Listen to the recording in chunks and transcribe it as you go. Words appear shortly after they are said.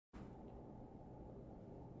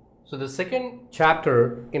So the second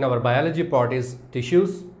chapter in our biology part is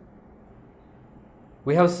tissues.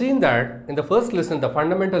 We have seen that in the first lesson, the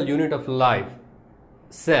fundamental unit of life,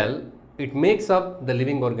 cell, it makes up the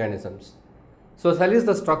living organisms. So cell is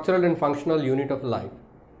the structural and functional unit of life.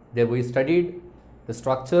 There we studied the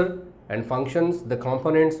structure and functions, the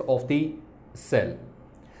components of the cell.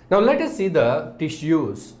 Now let us see the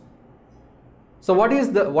tissues. So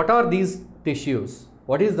what are these tissues?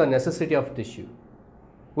 What is the necessity of tissue?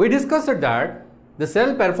 We discussed that the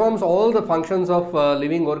cell performs all the functions of a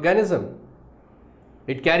living organism.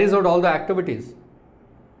 It carries out all the activities.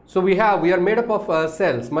 So we are made up of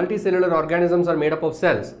cells. Multicellular organisms are made up of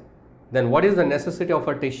cells. Then what is the necessity of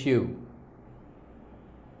a tissue?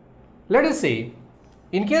 Let us see.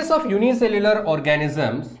 In case of unicellular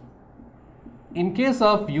organisms, there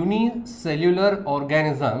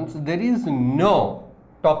is no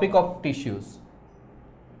topic of tissues.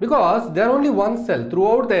 Because they are only one cell.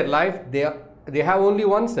 Throughout their life, they have only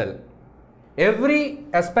one cell. Every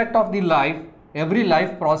aspect of the life, every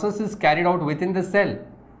life process is carried out within the cell.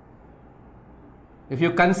 If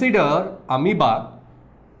you consider amoeba,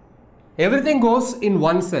 everything goes in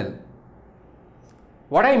one cell.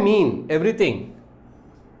 What I mean, everything.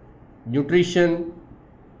 Nutrition,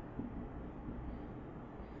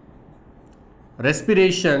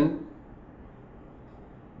 respiration,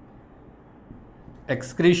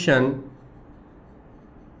 excretion,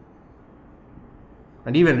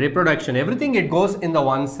 and even reproduction, everything it goes in the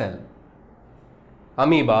one cell.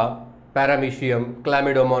 Amoeba, paramecium,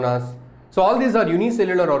 chlamydomonas. So all these are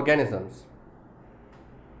unicellular organisms.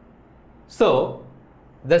 So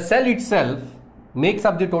the cell itself makes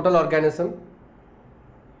up the total organism,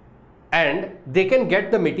 and they can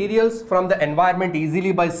get the materials from the environment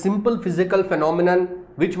easily by simple physical phenomenon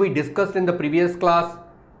which we discussed in the previous class.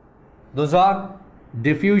 Those are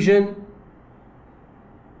diffusion,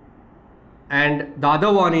 and the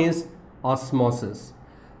other one is osmosis.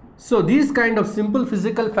 So these kind of simple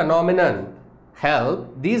physical phenomenon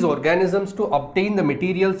help these organisms to obtain the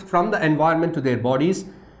materials from the environment to their bodies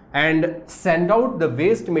and send out the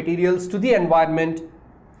waste materials to the environment,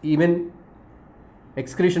 even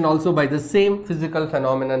excretion also by the same physical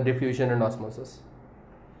phenomenon, diffusion and osmosis.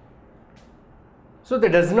 So they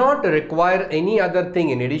does not require any other thing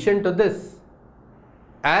in addition to this,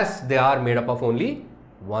 as they are made up of only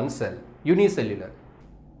one cell, unicellular.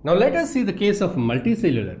 Now let us see the case of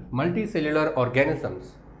multicellular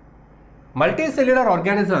organisms. Multicellular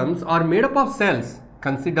organisms are made up of cells.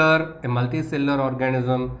 Consider a multicellular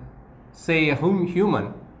organism, say a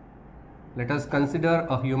human. Let us consider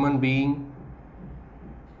a human being.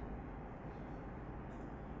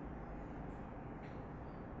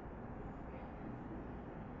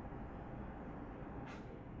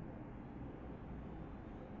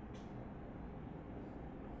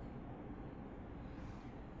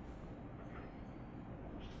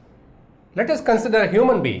 Let us consider a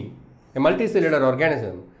human being, a multicellular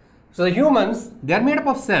organism. So the humans, they are made up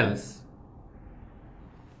of cells.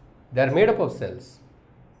 They are made up of cells.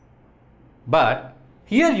 But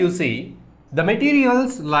here you see the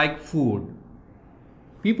materials like food.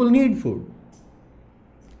 People need food.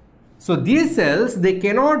 So these cells, they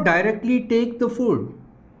cannot directly take the food.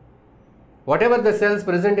 Whatever the cells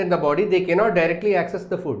present in the body, they cannot directly access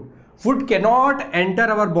the food. Food cannot enter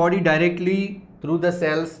our body directly through the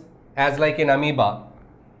cells, as like in amoeba.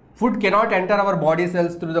 Food cannot enter our body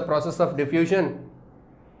cells through the process of diffusion.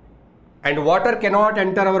 And water cannot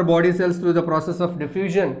enter our body cells through the process of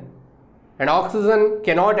diffusion. And oxygen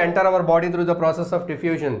cannot enter our body through the process of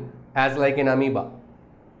diffusion, as like in amoeba.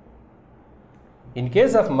 In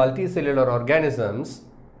case of multicellular organisms,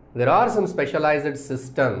 there are some specialized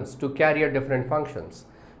systems to carry out different functions,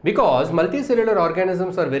 because multicellular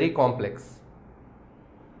organisms are very complex.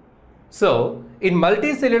 So, in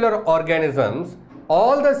multicellular organisms,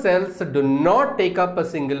 all the cells do not take up a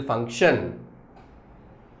single function.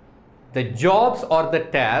 The jobs or the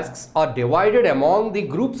tasks are divided among the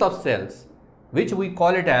groups of cells, which we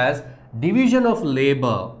call it as division of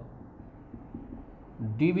labor.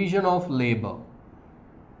 Division of labor.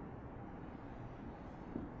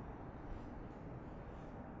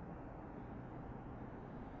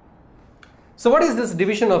 So what is this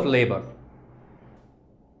division of labor?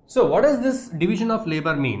 So what does this division of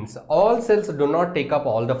labor means? All cells do not take up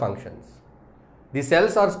all the functions. The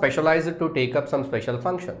cells are specialized to take up some special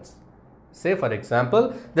functions. Say for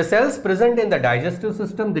example, the cells present in the digestive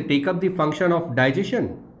system, they take up the function of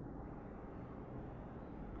digestion.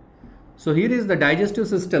 So here is the digestive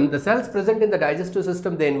system. The cells present in the digestive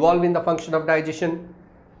system, they involve in the function of digestion.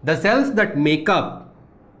 The cells that make up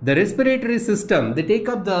the respiratory system, they take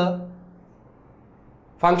up the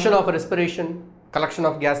function of respiration, collection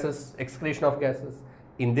of gases, excretion of gases.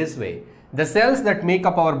 In this way, the cells that make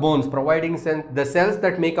up our bones, providing sense, the cells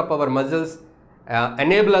that make up our muscles,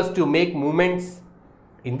 enable us to make movements.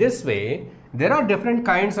 In this way, there are different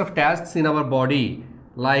kinds of tasks in our body,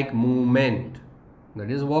 like movement,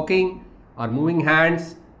 that is walking or moving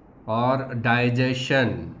hands, or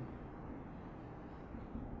digestion,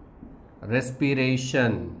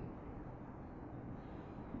 respiration,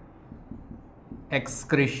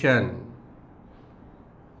 excretion,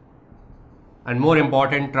 and more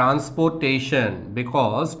important, transportation,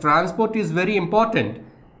 because transport is very important.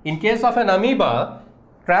 In case of an amoeba,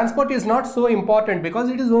 transport is not so important because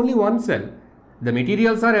it is only one cell. The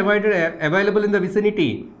materials are available in the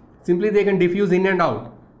vicinity. Simply they can diffuse in and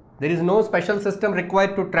out. There is no special system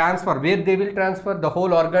required to transfer. Where they will transfer, the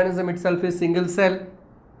whole organism itself is single cell.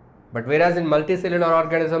 But whereas in multicellular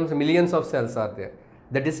organisms, millions of cells are there.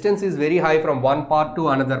 The distance is very high from one part to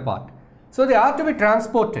another part. So they are to be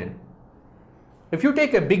transported. If you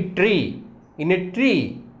take a big tree, in a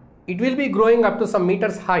tree, it will be growing up to some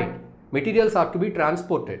meters height. Materials are to be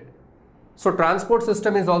transported. So transport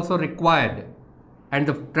system is also required, and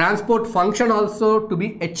the transport function also to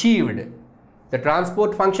be achieved. The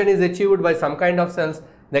transport function is achieved by some kind of cells.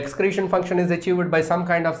 The excretion function is achieved by some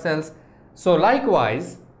kind of cells. So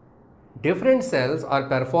likewise, different cells are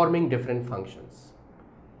performing different functions.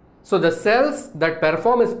 So the cells that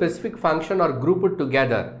perform a specific function are grouped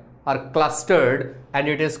together, are clustered, and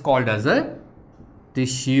it is called as a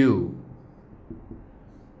tissue.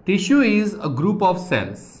 Tissue is a group of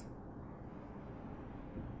cells.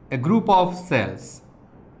 A group of cells.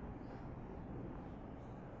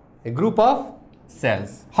 A group of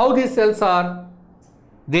cells. How these cells are?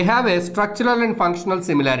 They have a structural and functional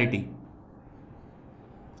similarity.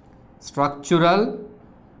 Structural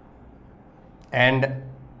and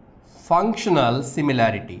functional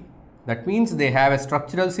similarity. That means they have a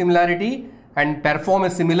structural similarity and perform a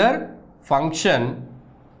similar function.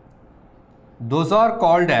 Those are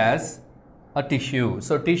called as a tissue.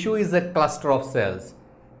 So tissue is a cluster of cells.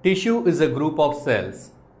 Tissue is a group of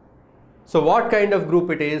cells. So what kind of group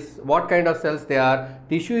it is? What kind of cells they are?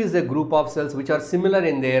 Tissue is a group of cells which are similar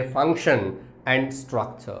in their function and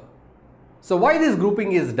structure. So why this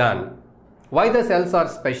grouping is done? Why the cells are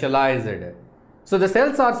specialized? So the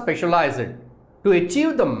cells are specialized to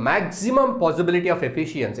achieve the maximum possibility of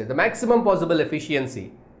efficiency, the maximum possible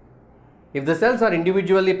efficiency. If the cells are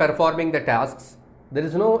individually performing the tasks, there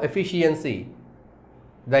is no efficiency.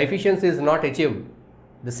 The efficiency is not achieved.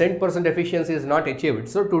 The 100% efficiency is not achieved.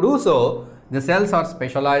 So to do so, the cells are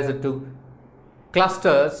specialized to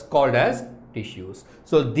clusters called as tissues.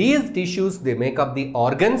 So these tissues, they make up the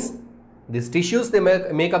organs. These tissues, they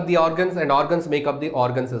make up the organs, and organs make up the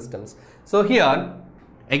organ systems. So here,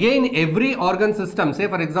 again, every organ system, say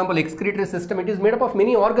for example, excretory system, it is made up of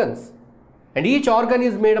many organs. And each organ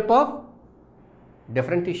is made up of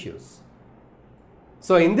different tissues.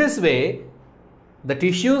 So in this way, the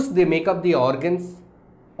tissues, they make up the organs.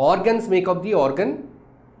 Organs make up the organ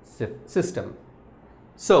system.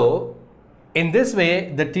 So in this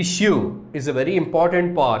way, the tissue is a very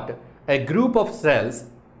important part, a group of cells.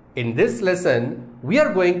 In this lesson, we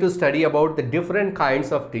are going to study about the different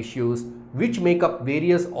kinds of tissues which make up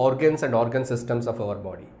various organs and organ systems of our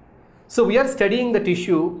body. So we are studying the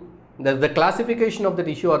tissue, the classification of the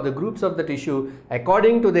tissue or the groups of the tissue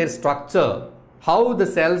according to their structure, how the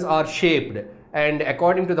cells are shaped, and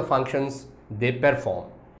according to the functions they perform.